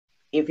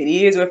If it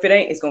is or if it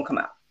ain't, it's gonna come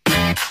out.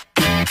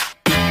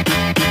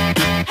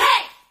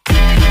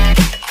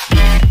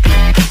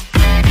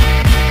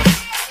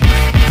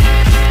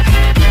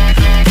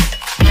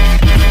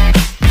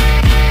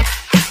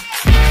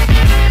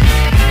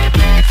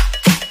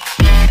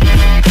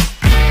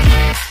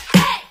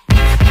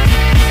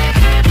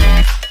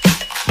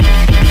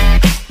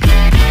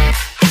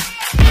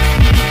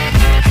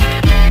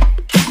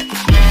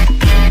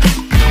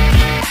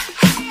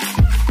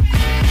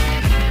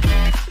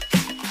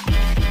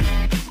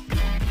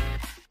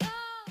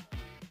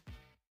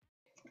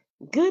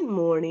 Good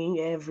morning,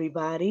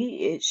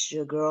 everybody. It's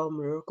your girl,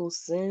 Miracle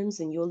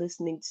Sims, and you're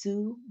listening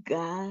to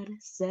God,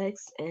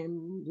 Sex,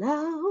 and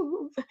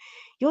Love.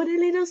 Your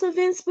daily dose of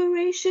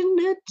inspiration,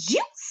 the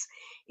juice.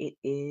 It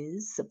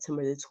is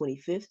September the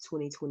 25th,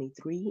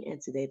 2023,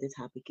 and today the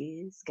topic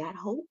is Got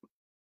Hope.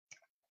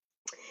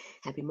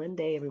 Happy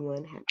Monday,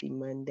 everyone. Happy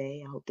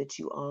Monday. I hope that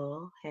you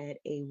all had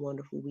a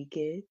wonderful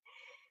weekend.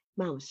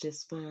 Mine was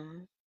just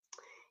fine.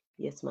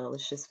 Yes, mine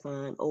was just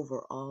fine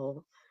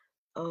overall.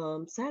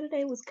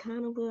 Saturday was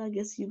kind of I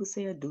guess you would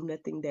say, a do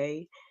nothing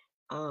day.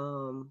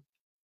 Oh,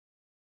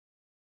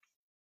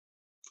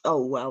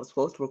 well, I was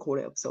supposed to record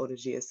an episode of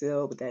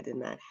GSL, but that did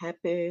not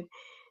happen.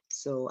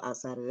 So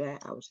outside of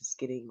that, I was just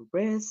getting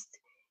rest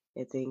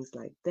and things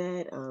like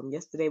that.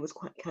 Yesterday was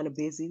quite kind of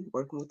busy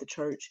working with the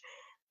church.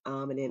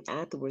 And then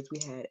afterwards, we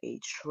had a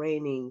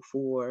training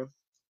for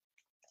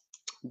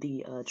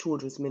the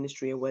children's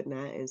ministry and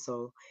whatnot. And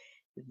so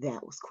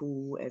that was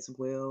cool as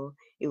well.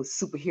 It was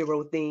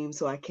superhero themed,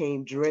 so I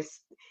came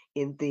dressed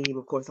in theme.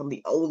 Of course, I'm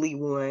the only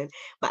one,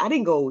 but I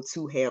didn't go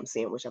too ham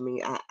sandwich. I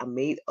mean, I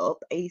made up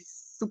a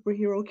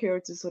superhero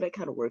character, so that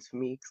kind of works for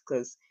me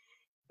because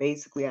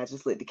basically I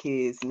just let the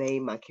kids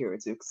name my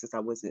character since I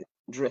wasn't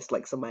dressed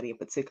like somebody in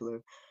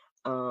particular.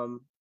 But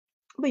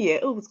yeah,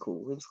 it was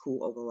cool. It was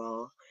cool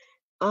overall.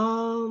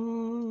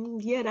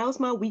 Yeah, that was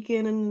my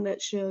weekend in a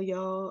nutshell,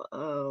 y'all.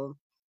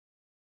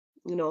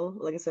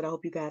 Like I said, I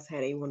hope you guys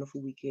had a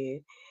wonderful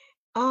weekend.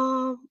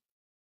 Um,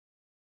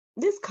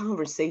 this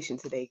conversation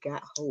today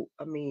got hope.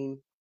 Pretty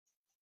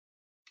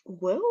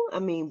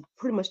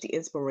much the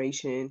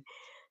inspiration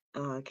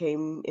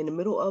came in the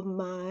middle of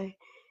my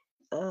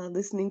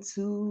listening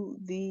to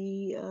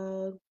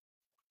the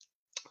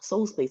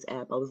Soul Space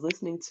app. I was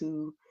listening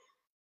to,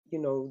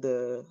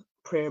 the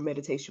prayer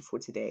meditation for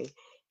today,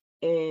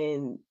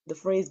 and the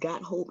phrase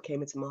 "got hope"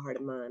 came into my heart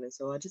and mind, and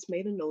so I just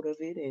made a note of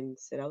it and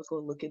said I was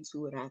going to look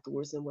into it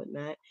afterwards and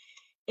whatnot,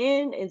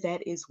 and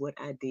that is what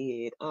I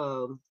did.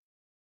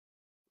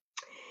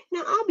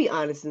 Now, I'll be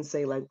honest and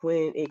say, like,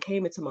 when it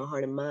came into my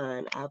heart and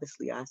mind,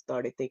 obviously I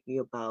started thinking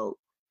about,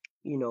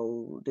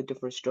 the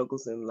different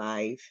struggles in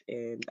life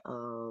and,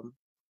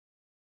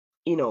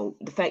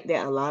 the fact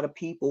that a lot of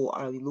people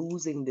are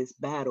losing this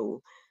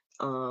battle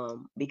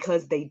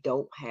because they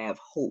don't have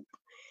hope.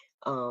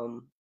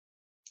 Um,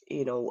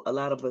 a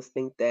lot of us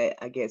think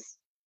that, I guess,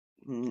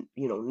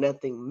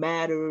 nothing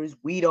matters,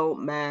 we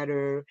don't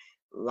matter,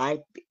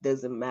 life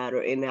doesn't matter.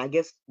 And I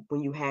guess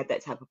when you have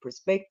that type of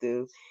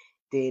perspective,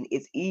 then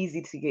it's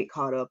easy to get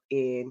caught up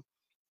in,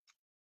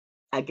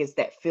 I guess,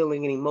 that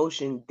feeling and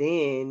emotion.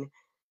 Then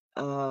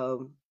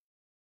um,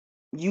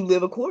 you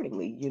live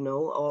accordingly,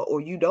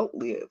 or you don't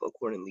live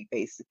accordingly,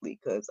 basically.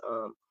 Because,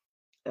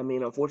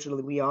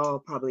 unfortunately, we all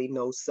probably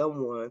know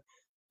someone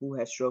who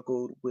has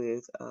struggled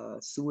with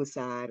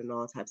suicide and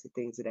all types of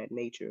things of that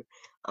nature.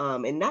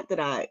 And not that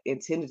I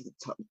intended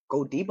to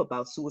go deep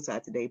about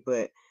suicide today,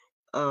 but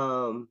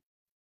um,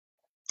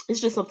 it's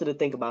just something to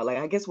think about. Like,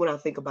 I guess when I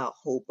think about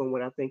hope and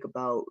when I think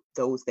about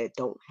those that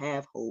don't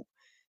have hope,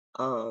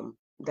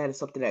 that is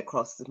something that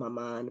crosses my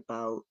mind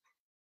about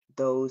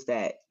those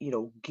that,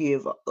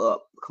 give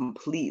up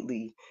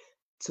completely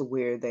to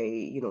where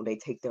they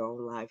take their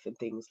own life and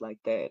things like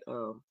that.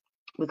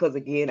 Because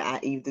again,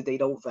 either they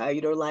don't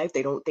value their life,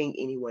 they don't think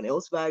anyone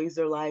else values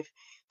their life.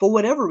 For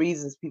whatever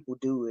reasons people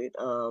do it.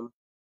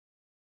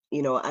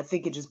 I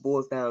think it just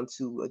boils down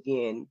to,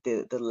 again,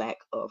 the lack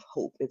of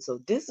hope. And so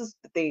this is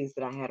the things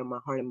that I had on my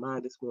heart and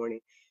mind this morning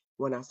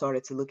when I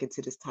started to look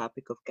into this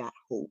topic of got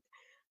hope.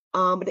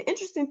 But the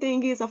interesting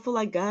thing is, I feel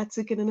like God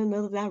took it in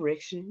another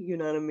direction. You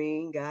know what I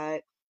mean?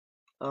 God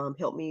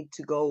helped me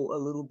to go a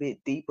little bit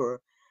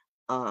deeper,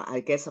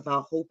 I guess,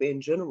 about hope in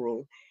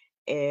general.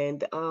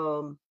 And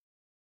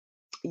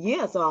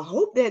yeah, so I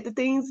hope that the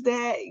things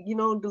that,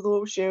 the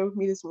Lord was sharing with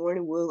me this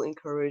morning will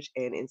encourage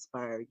and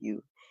inspire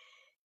you.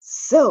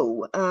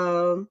 So,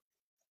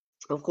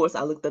 of course,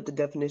 I looked up the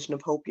definition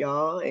of hope,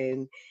 y'all,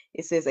 and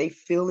it says a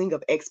feeling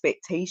of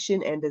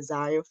expectation and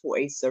desire for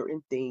a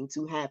certain thing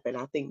to happen.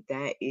 I think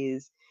that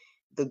is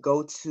the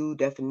go-to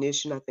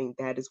definition. I think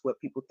that is what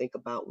people think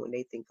about when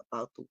they think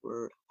about the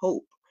word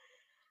hope.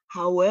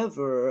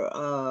 However,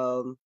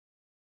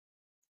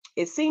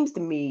 it seems to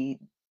me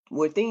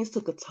where things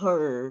took a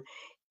turn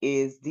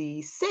is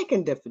the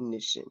second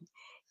definition,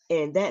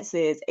 and that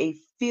says a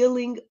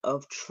feeling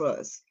of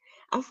trust.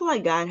 I feel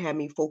like God had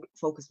me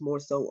focus more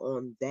so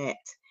on that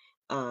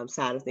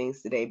side of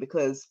things today,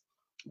 because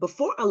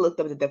before I looked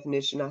up the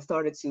definition, I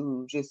started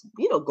to just,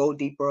 go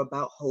deeper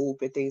about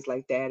hope and things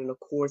like that. And of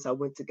course, I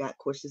went to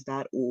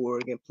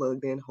gotquestions.org and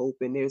plugged in hope.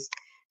 And there's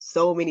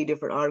so many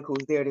different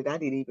articles there that I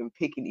didn't even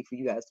pick any for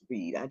you guys to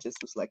read. I just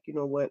was like, you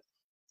know what?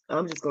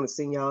 I'm just going to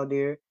send y'all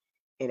there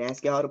and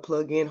ask y'all to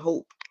plug in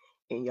hope.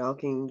 And y'all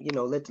can,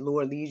 let the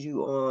Lord lead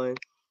you on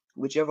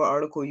whichever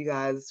article you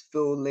guys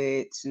feel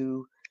led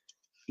to,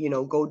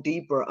 go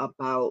deeper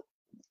about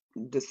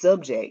the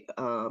subject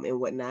and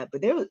whatnot.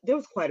 But there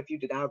was quite a few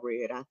that I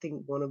read. I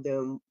think one of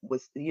them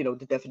was,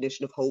 the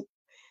definition of hope.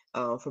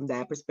 From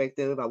that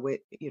perspective, I went,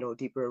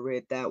 deeper and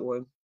read that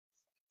one.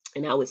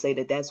 And I would say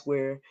that that's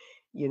where,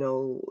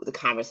 the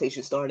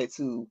conversation started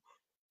to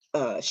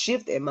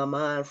shift in my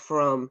mind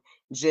from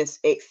just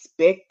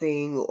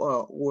expecting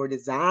or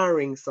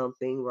desiring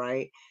something,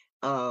 right?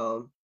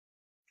 Um,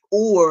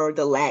 or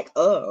the lack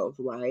of,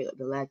 right?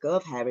 The lack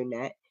of having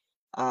that,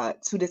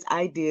 to this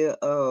idea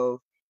of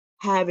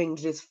having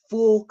just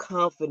full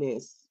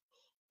confidence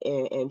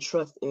and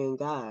trust in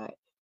God,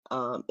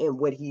 and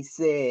what He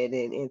said,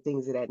 and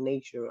things of that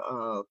nature.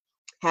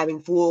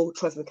 Having full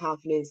trust and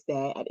confidence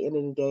that at the end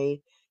of the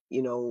day,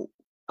 you know,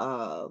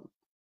 um,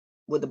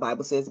 what the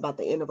Bible says about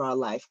the end of our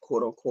life,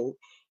 quote unquote,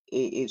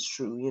 it is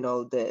true.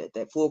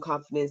 That full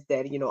confidence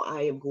that,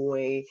 I am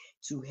going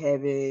to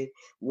heaven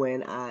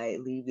when I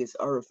leave this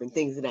earth and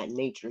things of that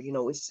nature.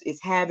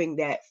 It's having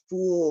that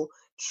full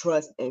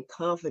trust and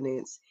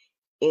confidence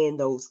in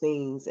those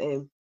things.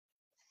 And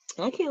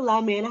I can't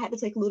lie, man, I had to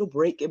take a little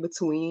break in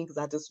between because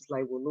I just was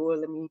like, well, Lord,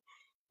 let me,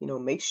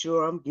 make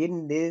sure I'm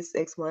getting this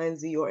X, Y, and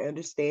Z, or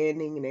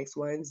understanding and X,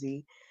 Y, and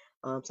Z.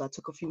 So I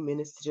took a few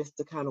minutes just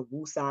to kind of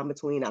woo-side in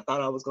between. I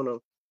thought I was gonna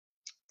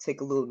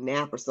take a little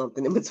nap or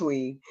something in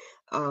between.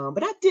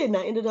 But I didn't.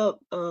 I ended up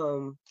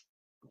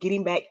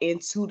getting back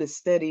into the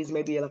studies,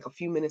 maybe like a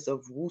few minutes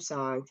of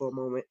woosah for a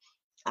moment.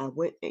 I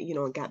went,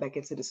 and got back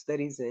into the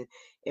studies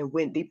and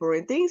went deeper,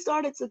 and things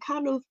started to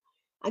kind of,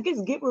 I guess,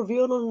 get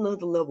revealed on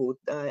another level.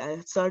 I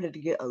started to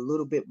get a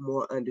little bit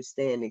more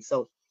understanding.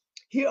 So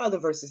here are the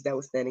verses that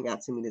were standing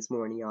out to me this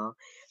morning, y'all.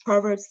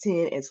 Proverbs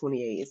 10 and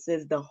 28. It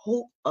says, "The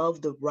hope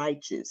of the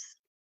righteous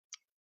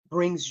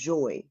brings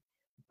joy,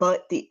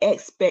 but the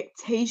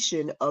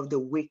expectation of the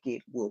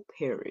wicked will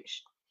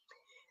perish."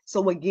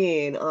 So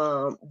again,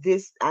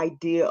 this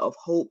idea of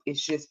hope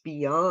is just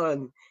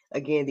beyond,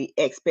 again, the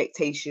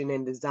expectation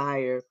and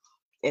desire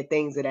and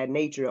things of that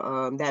nature.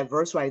 That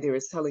verse right there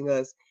is telling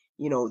us,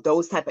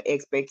 those type of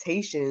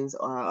expectations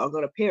are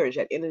going to perish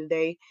at the end of the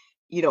day.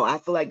 I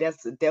feel like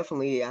that's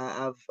definitely,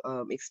 I've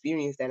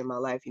experienced that in my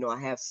life. I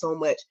have so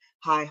much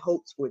high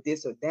hopes for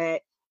this or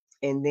that,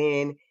 and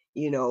then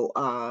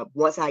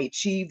once I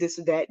achieve this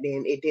or that,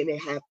 then it didn't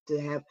have to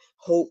have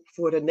hope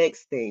for the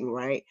next thing,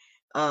 right?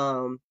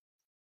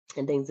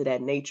 And things of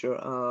that nature.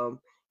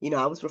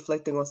 I was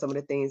reflecting on some of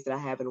the things that I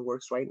have in the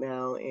works right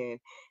now, and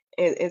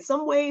in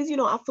some ways,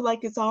 I feel like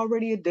it's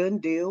already a done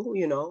deal.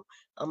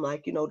 I'm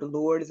like, the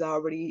Lord has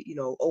already,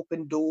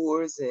 opened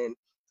doors and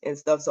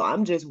stuff. So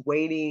I'm just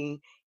waiting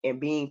and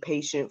being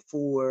patient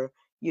for,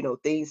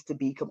 things to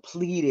be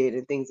completed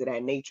and things of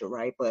that nature,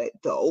 right? But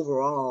the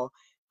overall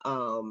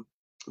um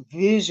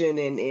vision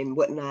and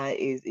whatnot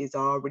is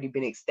already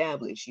been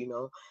established,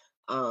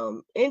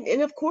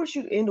 and of course,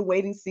 you in the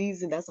waiting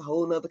season, that's a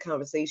whole nother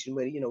conversation.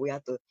 But we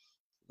have to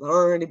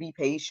learn to be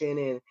patient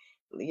and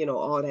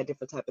all that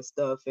different type of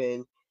stuff.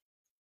 And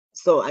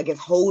so I guess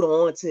hold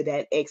on to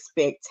that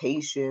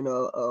expectation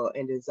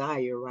and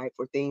desire, right,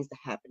 for things to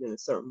happen in a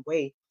certain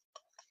way.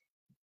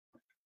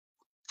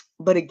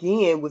 But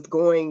again, with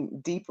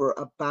going deeper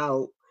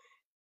about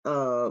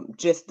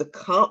just the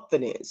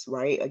confidence,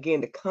 right?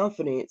 Again, the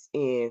confidence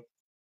and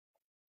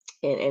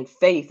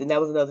faith, and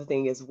that was another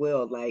thing as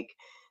well. Like,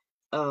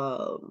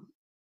 um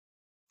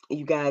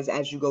you guys,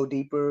 as you go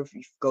deeper, if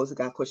you go to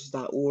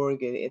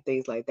gotquestions.org and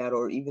things like that,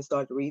 or even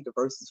start to read the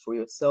verses for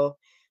yourself,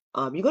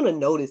 you're going to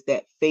notice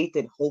that faith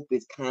and hope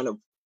is kind of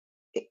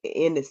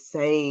in the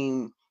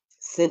same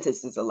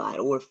sentences a lot,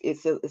 or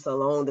if it's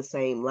along the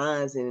same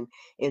lines, and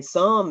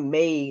some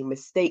may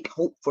mistake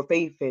hope for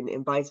faith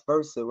and vice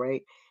versa,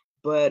 right?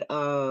 But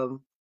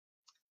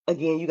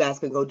again, you guys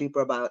can go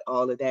deeper about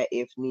all of that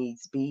if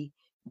needs be.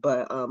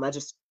 But I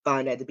just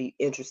find that to be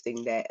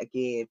interesting that,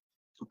 again,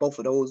 both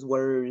of those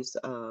words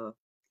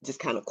just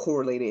kind of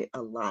correlated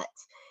a lot.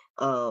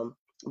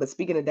 But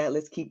speaking of that,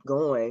 let's keep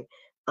going.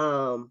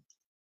 Um,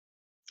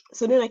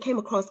 so then I came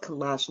across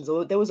Colossians.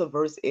 Oh, there was a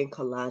verse in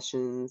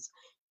Colossians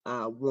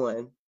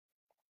 1,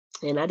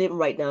 and I didn't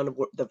write down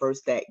the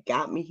verse that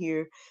got me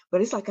here,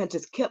 but it's like I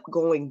just kept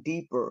going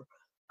deeper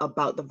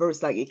about the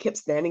verse. Like it kept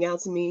standing out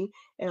to me,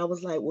 and I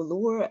was like, "Well,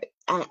 Lord,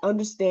 I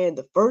understand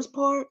the first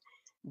part,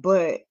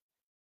 but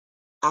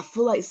I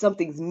feel like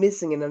something's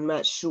missing, and I'm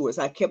not sure."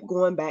 So I kept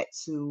going back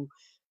to,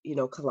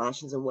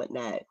 Colossians and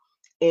whatnot,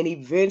 and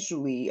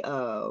eventually,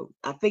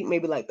 I think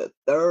maybe like the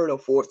third or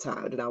fourth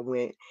time that I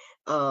went,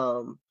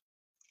 um,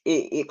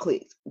 it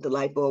clicked. The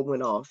light bulb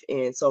went off.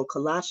 And so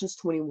Colossians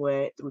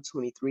 21 through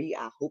 23,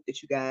 I hope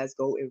that you guys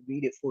go and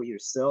read it for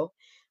yourself.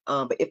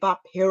 But if I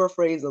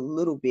paraphrase a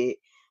little bit,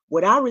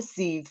 what I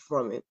received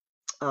from it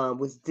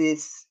was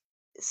this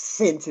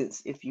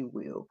sentence, if you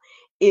will.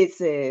 It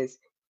says,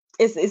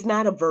 it's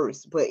not a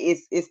verse, but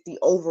it's the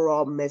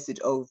overall message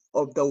of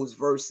those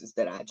verses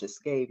that I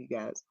just gave you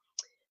guys.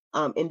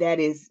 And that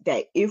is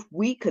that if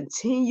we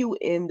continue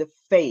in the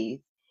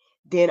faith,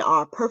 then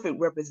our perfect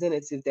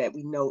representative that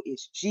we know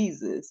is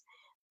Jesus.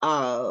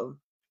 Um,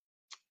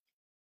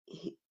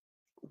 he,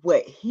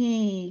 what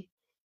he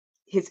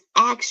his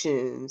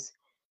actions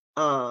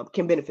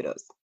can benefit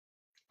us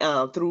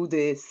through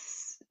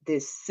this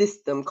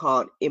system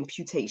called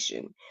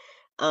imputation.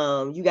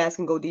 You guys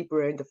can go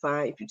deeper and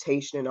define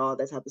imputation and all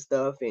that type of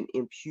stuff and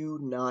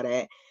impute and all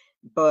that.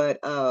 But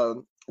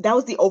that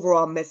was the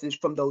overall message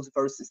from those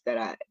verses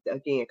that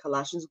again,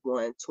 Colossians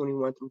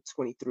 1:21 through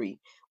 23.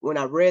 When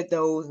I read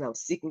those and I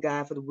was seeking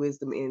God for the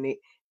wisdom in it,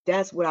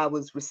 that's what I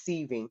was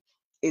receiving,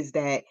 is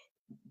that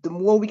the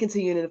more we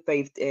continue in the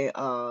faith,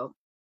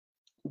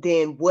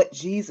 then what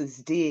Jesus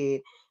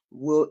did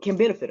can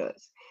benefit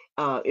us.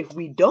 If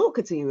we don't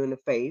continue in the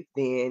faith,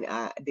 then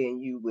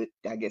you would,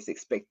 I guess,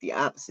 expect the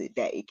opposite,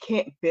 that it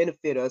can't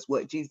benefit us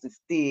what Jesus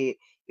did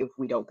if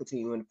we don't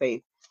continue in the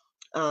faith.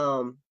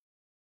 Um,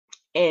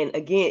 and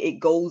again, it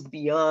goes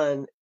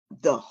beyond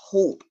the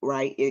hope,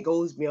 right? It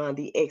goes beyond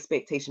the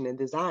expectation and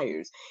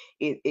desires.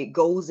 It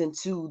goes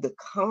into the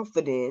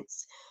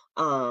confidence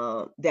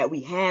that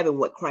we have in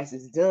what Christ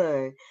has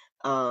done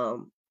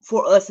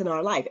for us in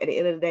our life. At the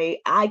end of the day,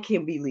 I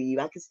can believe,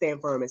 I can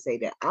stand firm and say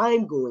that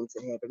I'm going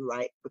to heaven,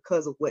 right?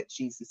 Because of what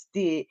Jesus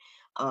did,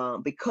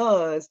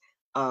 because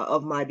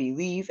of my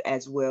belief,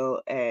 as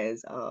well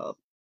as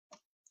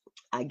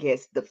I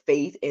guess the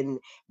faith, and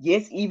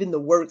yes, even the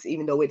works,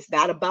 even though it's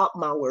not about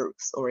my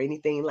works or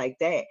anything like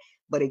that.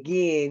 But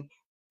again,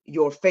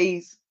 your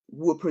faith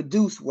will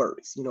produce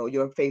works,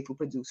 your faith will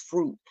produce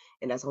fruit,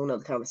 and that's a whole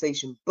nother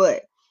conversation.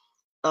 But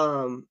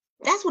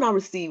that's what I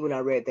received when I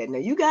read that. Now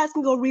you guys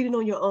can go read it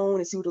on your own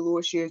and see what the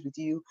Lord shares with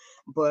you.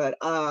 But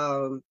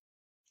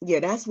yeah,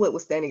 that's what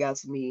was standing out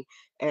to me.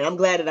 And I'm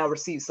glad that I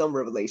received some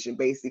revelation,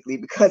 basically,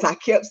 because I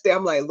kept saying,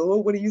 I'm like,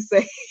 Lord, what are you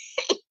saying?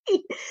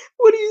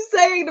 What are you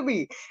saying to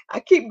me? I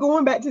keep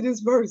going back to this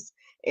verse,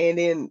 and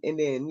then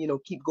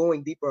keep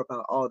going deeper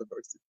about all the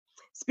verses.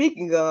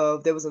 Speaking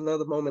of, there was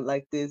another moment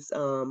like this.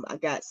 I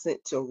got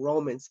sent to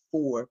Romans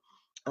 4.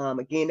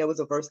 Again, there was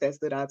a verse that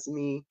stood out to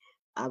me.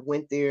 I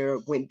went there,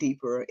 went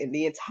deeper, and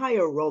the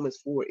entire Romans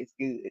 4 is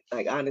good.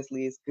 Like,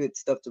 honestly, it's good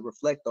stuff to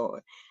reflect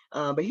on.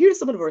 But here's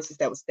some of the verses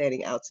that was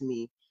standing out to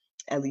me,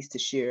 at least to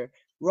share.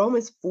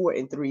 Romans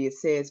 4:3, it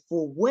says,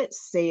 "For what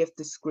saith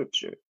the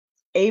scripture?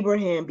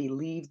 Abraham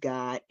believed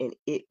God, and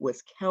it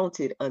was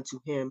counted unto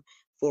him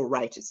for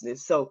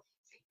righteousness." So,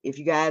 if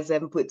you guys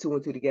haven't put two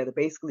and two together,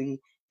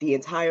 basically the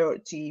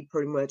entirety,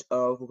 pretty much,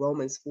 of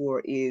Romans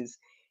 4 is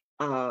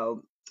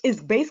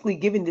basically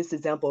giving this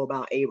example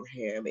about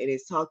Abraham, and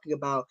it's talking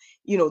about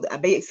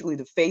basically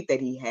the faith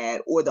that he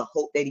had, or the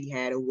hope that he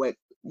had, and what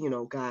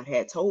God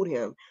had told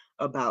him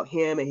about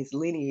him and his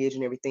lineage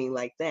and everything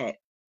like that.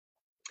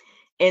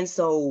 And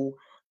so,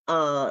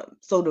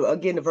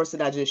 again, the verse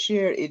that I just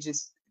shared, it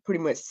just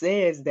pretty much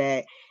says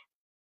that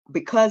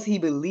because he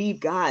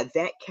believed God,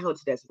 that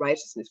counted as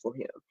righteousness for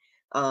him,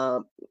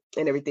 um,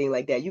 and everything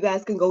like that. You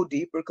guys can go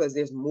deeper because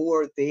there's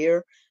more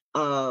there.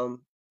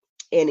 Um,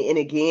 and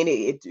again,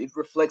 it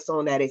reflects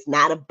on that it's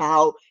not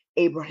about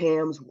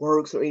Abraham's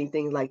works or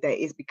anything like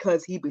that. It's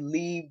because he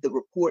believed the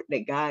report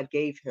that God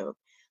gave him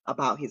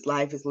about his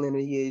life, his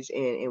lineage,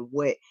 and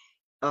what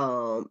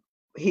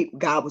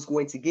God was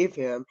going to give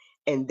him,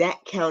 and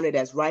that counted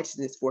as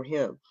righteousness for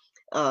him.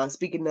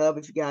 Speaking of,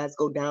 if you guys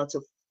go down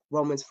to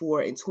Romans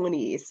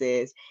 4:20, it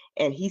says,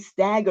 "And he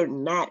staggered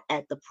not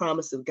at the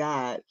promise of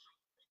God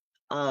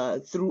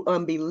through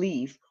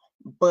unbelief,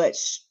 but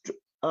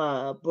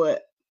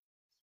but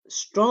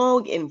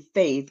strong in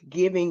faith,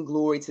 giving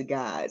glory to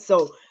God."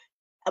 So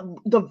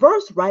the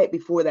verse right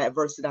before that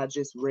verse that I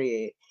just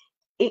read,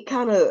 it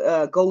kind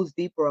of goes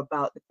deeper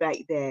about the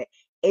fact that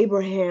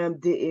Abraham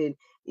didn't,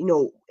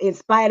 in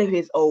spite of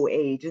his old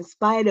age, in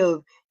spite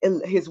of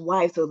his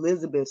wife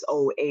Elizabeth's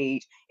old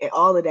age and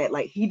all of that,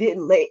 like, he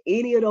didn't let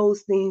any of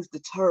those things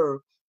deter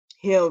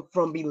him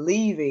from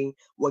believing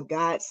what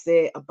God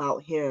said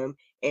about him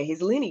and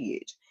his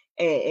lineage.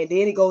 And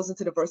then it goes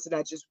into the verse that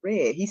I just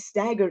read. He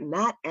staggered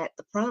not at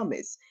the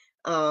promise.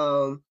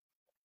 Um,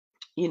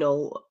 you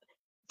know,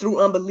 through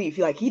unbelief.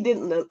 Like, he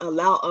didn't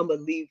allow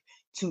unbelief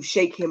to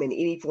shake him in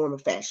any form or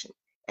fashion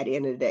at the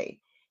end of the day.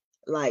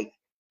 Like,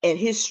 and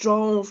his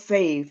strong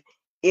faith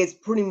is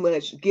pretty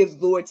much gives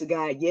glory to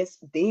God. Yes,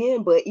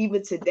 then, but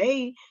even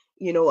today,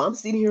 I'm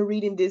sitting here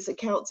reading this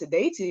account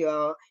today to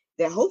y'all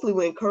that hopefully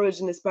will encourage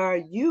and inspire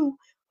you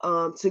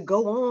to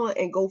go on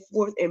and go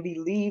forth and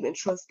believe and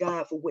trust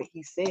God for what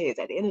he says.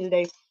 At the end of the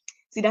day,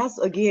 see, that's,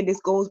 again,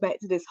 this goes back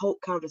to this hope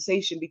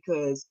conversation,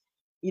 because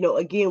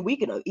again, we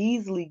can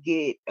easily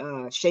get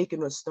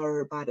shaken or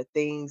stirred by the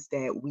things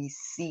that we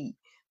see,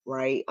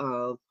 right?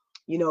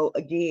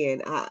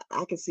 Again,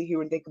 I can sit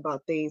here and think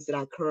about things that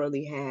I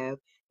currently have,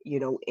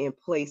 in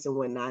place and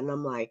whatnot. And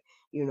I'm like,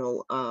 you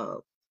know, uh,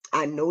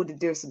 I know that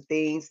there's some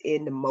things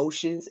in the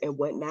motions and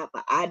whatnot,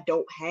 but I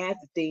don't have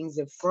the things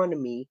in front of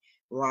me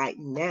right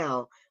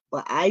now.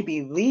 But I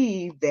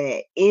believe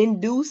that in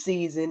due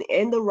season,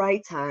 in the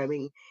right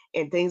timing,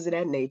 and things of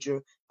that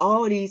nature,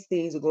 all these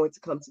things are going to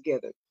come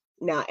together.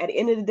 Now, at the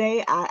end of the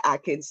day, I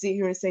can sit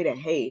here and say that,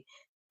 hey,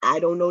 I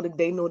don't know the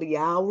day nor the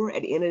hour.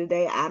 At the end of the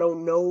day, I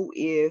don't know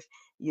if,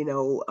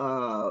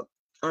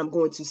 I'm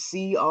going to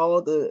see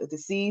all the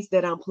seeds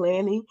that I'm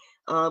planting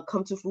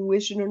come to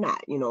fruition or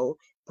not.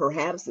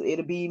 Perhaps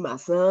it'll be my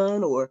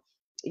son or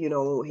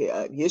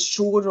his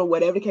children, or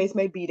whatever the case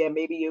may be, that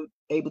maybe you're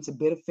able to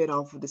benefit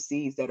off of the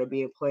seeds that are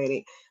being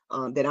planted,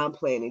 that I'm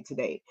planting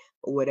today,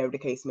 or whatever the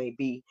case may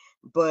be.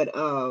 But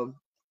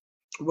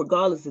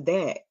regardless of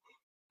that,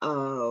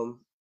 um,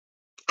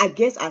 I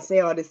guess I say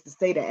all this to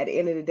say that at the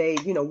end of the day,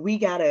 we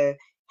gotta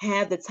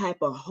have the type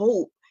of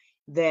hope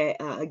that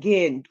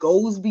again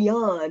goes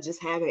beyond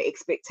just having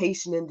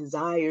expectation and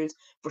desires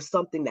for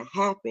something to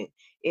happen.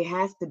 It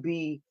has to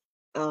be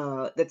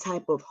the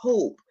type of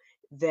hope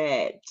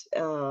that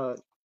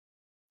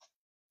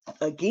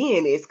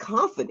again is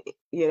confident,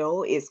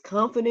 is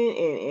confident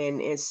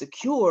and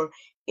secure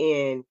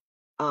in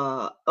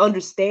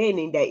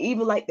understanding that,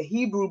 even like the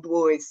Hebrew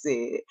boys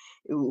said,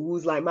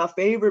 who's like my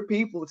favorite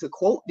people to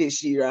quote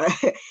this year,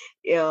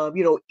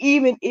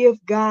 even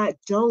if God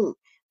don't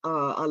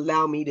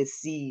allow me to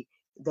see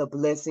the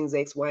blessings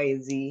X, Y,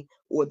 and Z,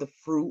 or the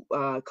fruit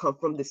come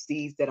from the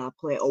seeds that I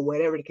plant, or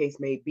whatever the case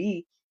may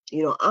be,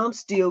 I'm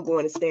still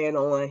going to stand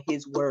on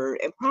his word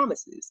and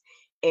promises,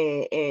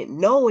 and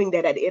knowing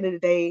that at the end of the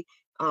day,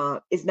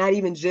 it's not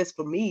even just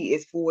for me,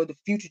 it's for the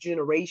future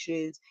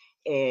generations,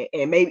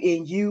 and maybe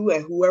in you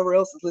and whoever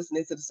else is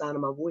listening to the sound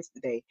of my voice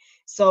today.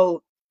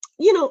 So,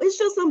 it's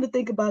just something to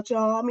think about,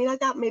 y'all. I mean, I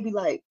got maybe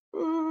like,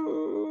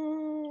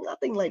 I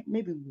think like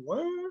maybe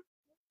one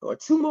or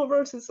two more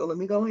verses. So let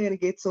me go ahead and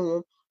get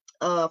to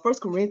them. 1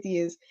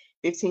 Corinthians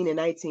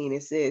 15:19,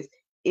 it says,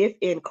 if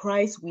in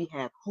Christ we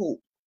have hope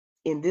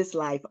in this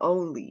life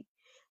only,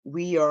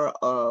 we are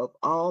of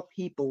all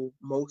people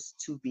most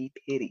to be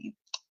pitied.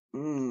 I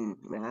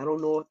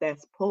don't know if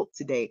that's Pope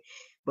today,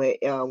 but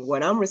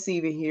what I'm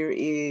receiving here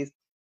is,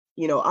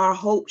 our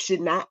hope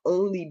should not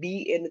only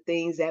be in the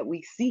things that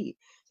we see.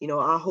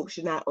 Our hope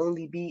should not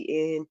only be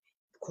in,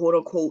 quote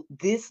unquote,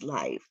 this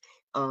life.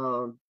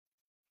 And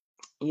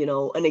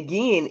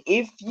again,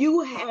 if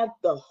you have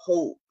the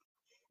hope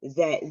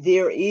that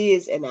there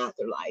is an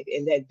afterlife,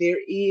 and that there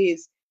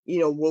is,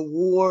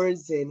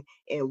 rewards and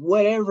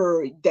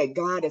whatever that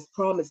God has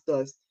promised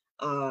us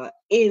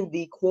in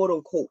the quote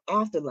unquote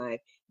afterlife,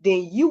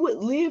 then you would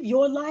live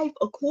your life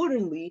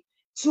accordingly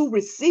to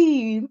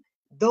receive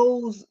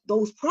those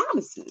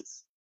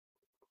promises.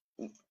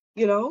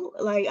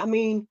 Like, I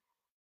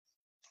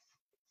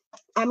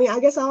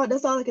guess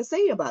that's all I can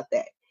say about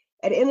that.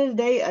 At the end of the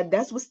day,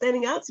 that's what's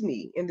standing out to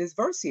me in this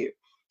verse here.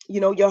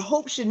 Your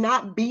hope should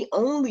not be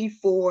only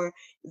for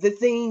the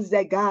things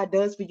that God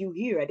does for you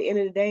here. At the end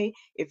of the day,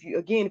 if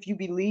you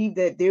believe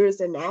that there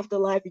is an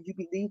afterlife, if you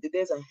believe that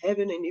there's a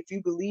heaven, and if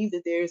you believe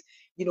that there's,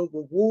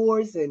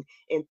 rewards and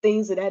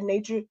things of that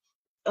nature,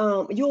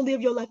 you'll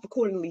live your life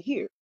accordingly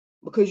here,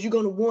 because you're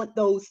going to want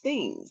those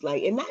things.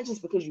 Like, and not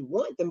just because you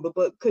want them, but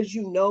because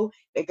you know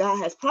that God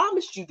has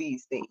promised you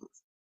these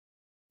things.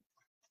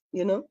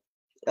 you know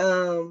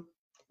um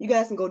you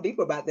guys can go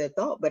deeper about that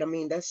thought, but I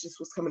mean, that's just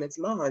what's coming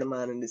into my heart and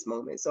mind in this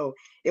moment. So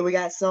then we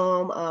got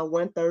Psalm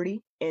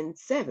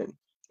 130:7.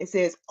 It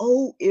says,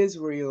 O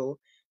Israel,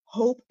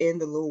 hope in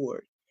the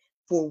Lord,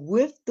 for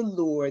with the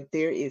Lord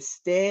there is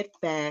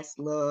steadfast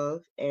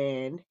love,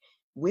 and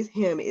with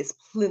him is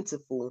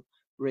plentiful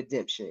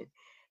redemption.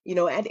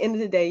 At the end of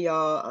the day,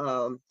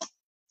 y'all,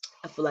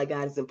 I feel like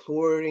God is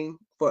imploring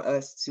for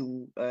us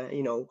to,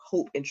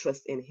 hope and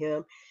trust in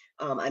Him.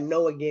 I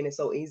know, again, it's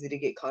so easy to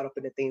get caught up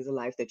in the things in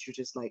life that you're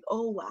just like,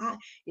 oh,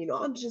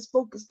 I'm just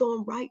focused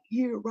on right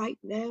here, right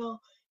now.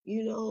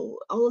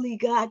 Only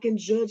God can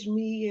judge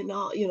me, and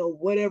all,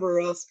 whatever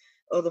else,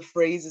 other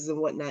phrases and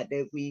whatnot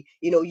that we,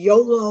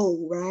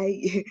 YOLO,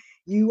 right?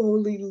 You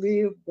only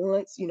live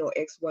once,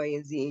 X, Y,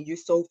 and Z, and you're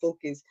so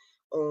focused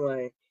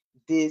on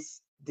this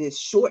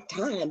short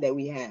time that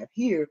we have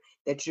here,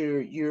 that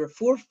you're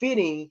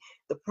forfeiting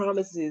the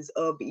promises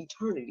of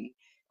eternity.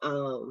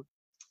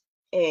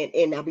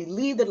 And I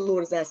believe that the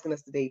Lord is asking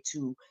us today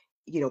to,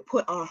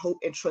 put our hope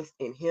and trust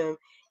in Him.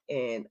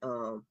 And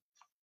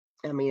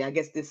I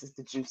guess this is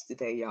the juice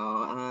today,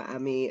 y'all.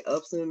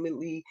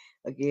 Ultimately,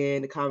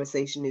 again, the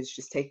conversation is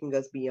just taking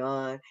us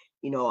beyond,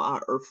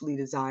 our earthly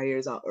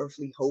desires, our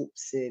earthly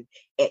hopes and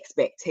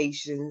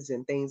expectations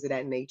and things of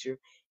that nature,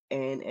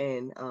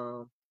 and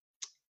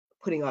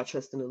putting our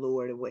trust in the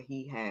Lord and what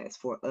He has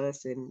for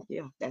us. And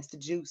yeah, that's the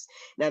juice.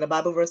 Now, the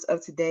Bible verse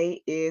of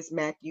today is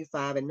Matthew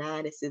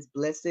 5:9. It says,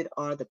 blessed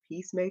are the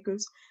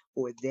peacemakers,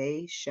 for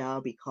they shall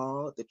be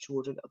called the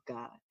children of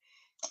God.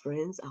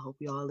 Friends, I hope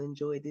you all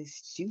enjoyed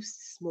this juice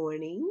this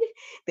morning.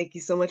 Thank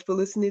you so much for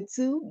listening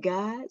to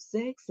God,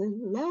 Sex, and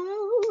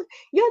Love,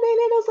 your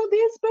daily dose of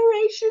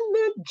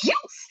inspirational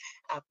juice.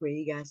 I pray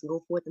you guys can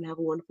go forth and have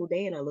a wonderful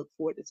day, and I look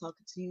forward to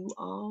talking to you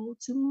all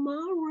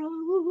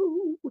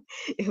tomorrow,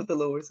 if the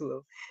Lord's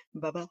will.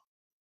 Bye-bye.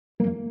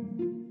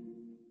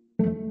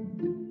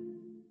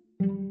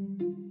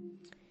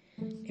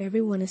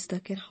 Everyone is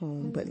stuck at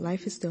home, but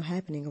life is still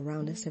happening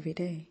around us every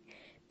day.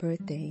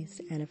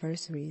 Birthdays,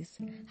 anniversaries,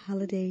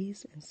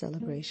 holidays, and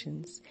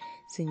celebrations.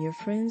 Send your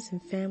friends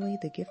and family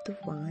the gift of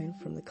wine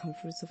from the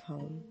comforts of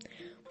home.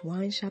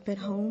 Wine shop at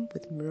home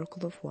with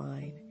Miracle of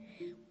Wine.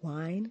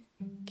 Wine,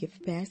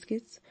 gift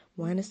baskets,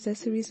 wine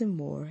accessories, and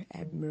more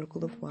at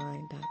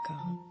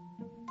miracleofwine.com.